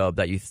old Nick Chubb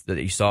that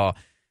you saw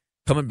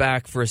coming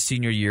back for a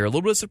senior year. A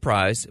little bit of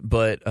surprise,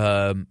 but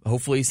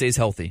hopefully he stays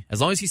healthy. As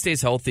long as he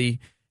stays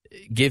healthy,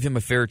 give him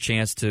a fair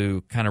chance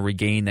to kind of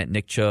regain that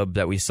Nick Chubb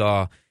that we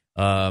saw.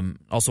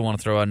 Also want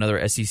to throw out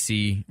another SEC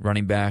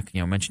running back.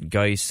 Mentioned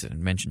Geis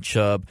and mentioned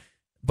Chubb.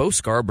 Bo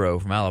Scarborough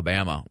from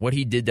Alabama, what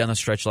he did down the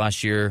stretch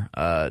last year,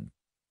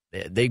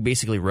 they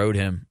basically rode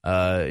him.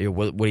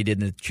 What he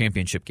did in the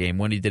championship game,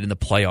 what he did in the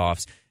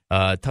playoffs.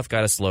 Tough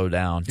guy to slow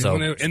down. So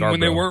when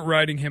they weren't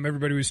riding him,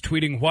 everybody was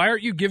tweeting, "Why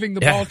aren't you giving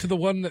the ball to the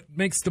one that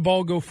makes the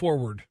ball go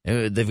forward?"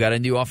 They've got a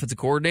new offensive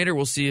coordinator.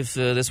 We'll see if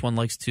this one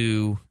likes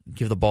to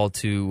give the ball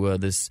to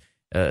this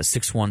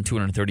 6'1",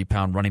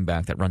 230-pound running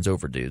back that runs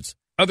over dudes.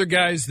 Other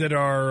guys that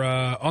are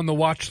on the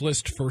watch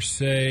list for,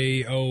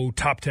 say,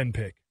 top 10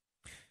 pick.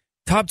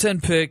 Top 10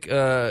 pick,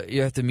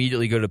 you have to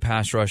immediately go to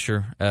pass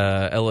rusher,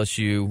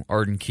 LSU,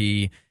 Arden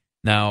Key.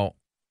 Now,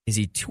 is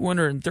he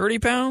 230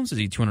 pounds? Is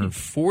he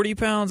 240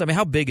 pounds? I mean,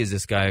 how big is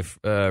this guy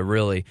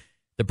really?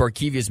 The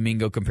Barkevius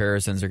Mingo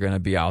comparisons are going to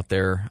be out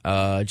there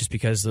just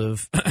because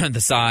of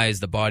the size,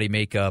 the body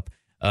makeup,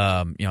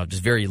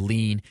 just very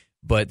lean.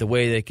 But the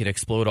way they could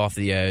explode off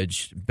the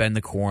edge, bend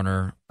the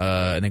corner,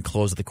 and then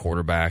close at the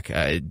quarterback,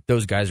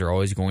 those guys are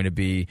always going to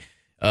be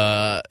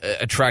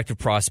attractive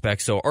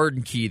prospects. So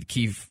Arden Key,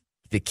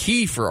 the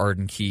key for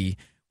Arden Key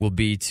will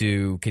be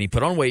can he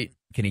put on weight?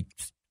 Can he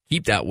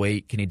keep that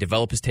weight? Can he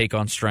develop his take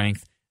on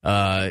strength,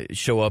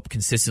 show up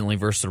consistently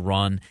versus the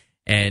run?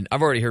 And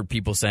I've already heard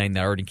people saying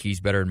that Arden Key's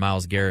better than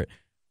Myles Garrett.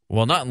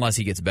 Well, not unless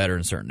he gets better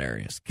in certain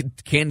areas.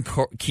 Can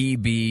Key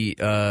be...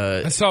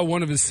 I saw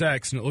one of his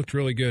sacks, and it looked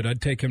really good. I'd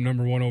take him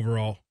number 1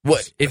 overall.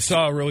 I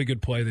saw a really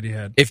good play that he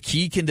had. If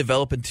Key can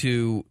develop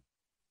into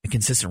a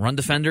consistent run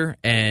defender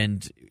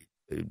and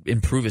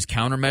improve his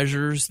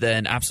countermeasures,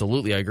 then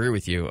absolutely, I agree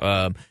with you.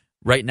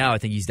 Right now, I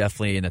think he's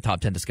definitely in the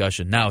top 10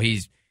 discussion. Now,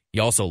 he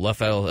also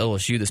left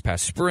LSU this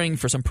past spring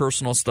for some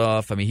personal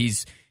stuff. I mean,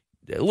 he's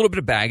a little bit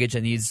of baggage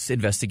and he's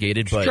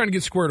investigated. Just trying to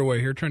get squared away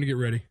here, trying to get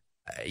ready.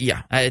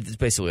 Yeah, it's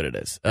basically what it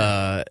is.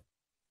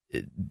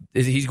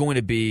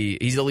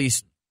 He's at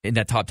least in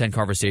that top 10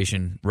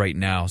 conversation right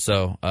now.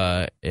 So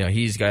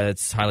he's a guy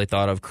that's highly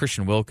thought of.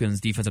 Christian Wilkins,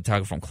 defensive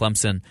tackle from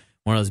Clemson,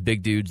 one of those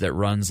big dudes that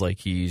runs like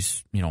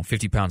he's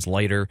 50 pounds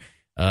lighter.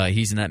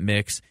 He's in that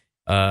mix.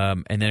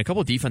 And then a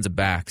couple of defensive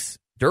backs.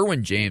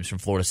 Derwin James from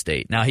Florida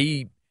State. Now,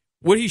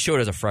 what he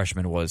showed as a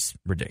freshman was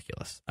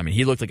ridiculous. I mean,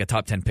 he looked like a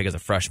top 10 pick as a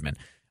freshman.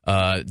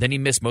 Then he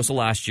missed most of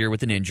last year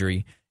with an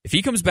injury. If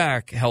he comes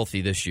back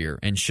healthy this year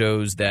and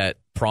shows that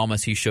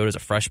promise he showed as a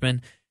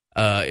freshman,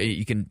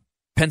 you can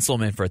pencil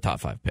him in for a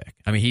top 5 pick.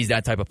 I mean, he's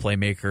that type of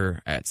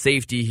playmaker at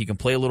safety. He can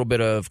play a little bit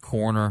of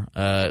corner,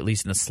 at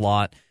least in the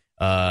slot.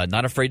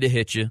 Not afraid to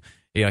hit you.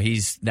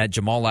 He's that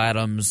Jamal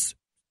Adams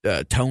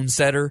tone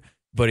setter,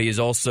 but he is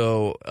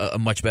also a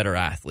much better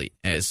athlete.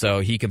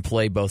 So he can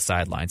play both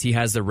sidelines. He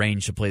has the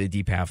range to play the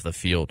deep half of the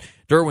field.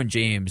 Derwin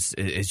James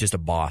is just a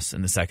boss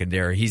in the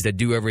secondary. He's the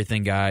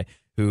do-everything guy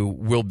who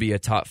will be a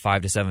top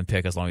 5 to 7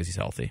 pick as long as he's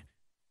healthy.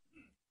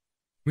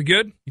 We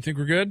good? You think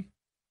we're good?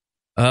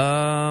 Who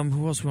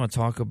else we want to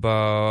talk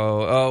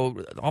about?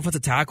 Oh,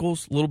 offensive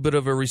tackles. A little bit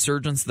of a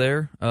resurgence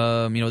there.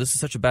 This is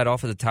such a bad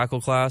offensive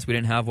tackle class. We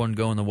didn't have one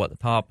go in the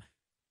top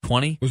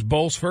 20? Was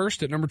Bowles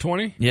first at number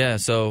 20? Yeah,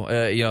 so,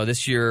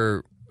 this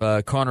year,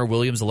 Connor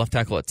Williams, the left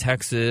tackle at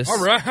Texas.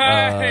 All right,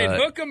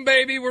 hook 'em,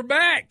 baby, we're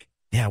back.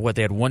 Yeah,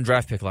 they had 1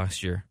 draft pick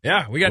last year.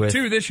 Yeah, we got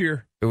 2 this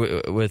year.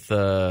 With,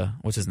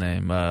 what's his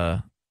name?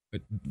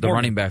 The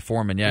running back,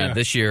 Foreman. Yeah,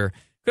 this year,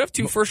 could have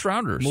 2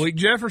 first-rounders. Malik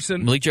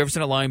Jefferson at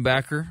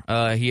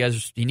linebacker.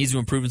 He needs to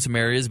improve in some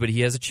areas, but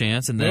he has a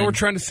chance. And then we're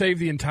trying to save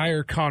the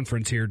entire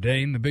conference here,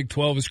 Dane. The Big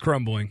 12 is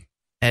crumbling.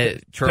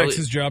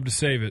 Texas' job to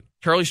save it.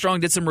 Charlie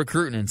Strong did some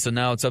recruiting, so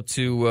now it's up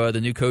to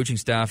the new coaching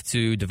staff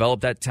to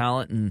develop that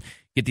talent and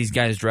get these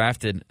guys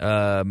drafted.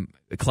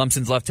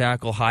 Clemson's left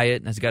tackle,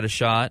 Hyatt, has got a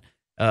shot.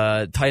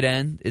 Tight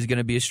end is going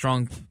to be a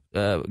strong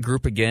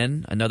group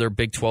again. Another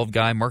Big 12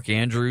 guy, Mark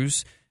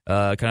Andrews,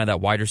 kind of that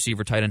wide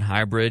receiver tight end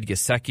hybrid.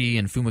 Gesicki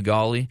and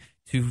Fumagalli,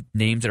 2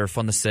 names that are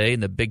fun to say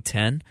in the Big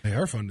 10. They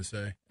are fun to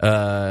say.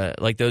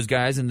 Like those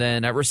guys. And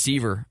then at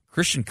receiver,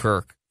 Christian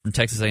Kirk from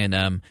Texas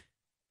A&M.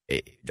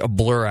 A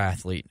blur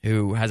athlete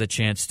who has a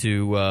chance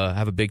to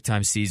have a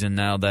big-time season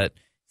now that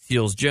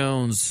Seals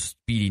Jones,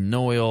 Speedy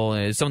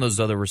Noyle, some of those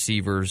other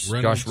receivers,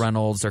 Josh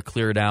Reynolds, are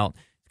cleared out.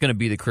 It's going to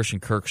be the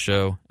Christian Kirk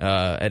show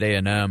at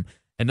A&M. And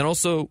then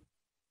also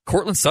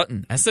Cortland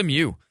Sutton,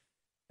 SMU.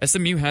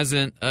 SMU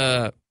hasn't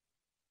had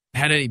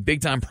any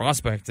big-time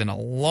prospects in a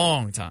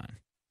long time.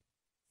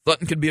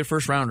 Sutton could be a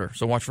first-rounder,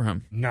 so watch for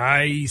him.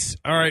 Nice.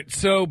 All right,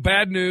 so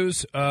bad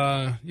news.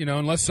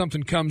 Unless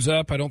something comes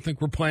up, I don't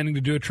think we're planning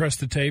to do a Trust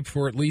the Tape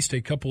for at least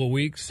a couple of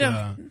weeks.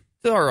 Yeah,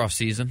 it's our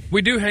off-season.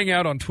 We do hang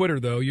out on Twitter,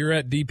 though. You're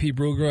at DP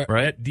Brugler.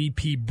 Right. At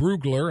DP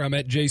Brugler. I'm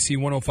at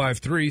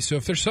JC1053. So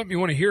if there's something you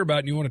want to hear about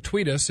and you want to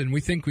tweet us and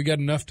we think we got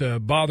enough to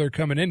bother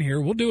coming in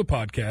here, we'll do a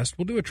podcast.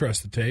 We'll do a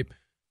Trust the Tape.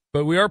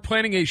 But we are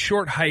planning a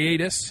short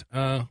hiatus.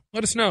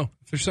 Let us know.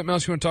 If there's something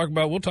else you want to talk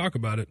about, we'll talk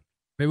about it.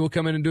 Maybe we'll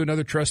come in and do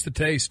another Trust the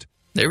Taste.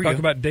 There we go. Talk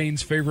about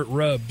Dane's favorite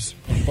rubs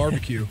on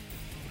barbecue.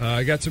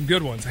 I got some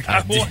good ones. I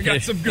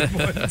got some good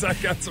ones.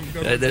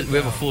 We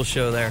have a full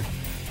show there.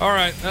 All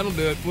right, that'll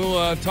do it.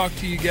 We'll talk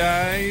to you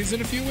guys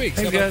in a few weeks.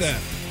 Thanks, How about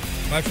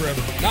guys. that? Bye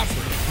forever. Not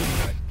forever.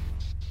 Goodbye.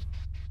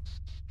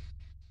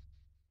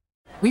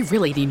 We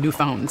really need new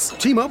phones.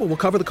 T-Mobile will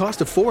cover the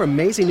cost of 4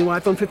 amazing new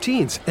iPhone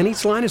 15s, and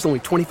each line is only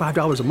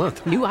 $25 a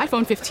month. New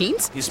iPhone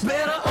 15s? It's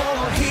better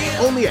over here.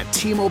 Only at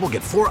T-Mobile,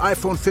 get 4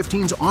 iPhone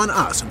 15s on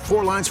us and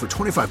 4 lines for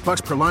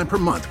 $25 per line per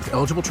month with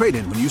eligible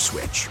trade-in when you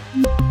switch.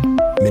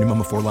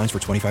 Minimum of 4 lines for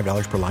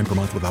 $25 per line per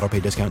month with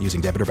autopay discount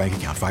using debit or bank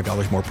account.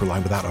 $5 more per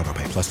line without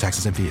autopay, plus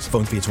taxes and fees.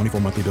 Phone fee at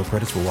 24 monthly bill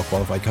credits for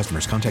well-qualified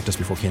customers. Contact us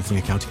before canceling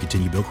account to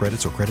continue bill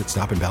credits or credit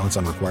stop and balance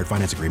on required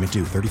finance agreement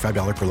due.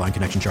 $35 per line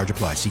connection charge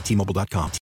applies. See T-Mobile.com.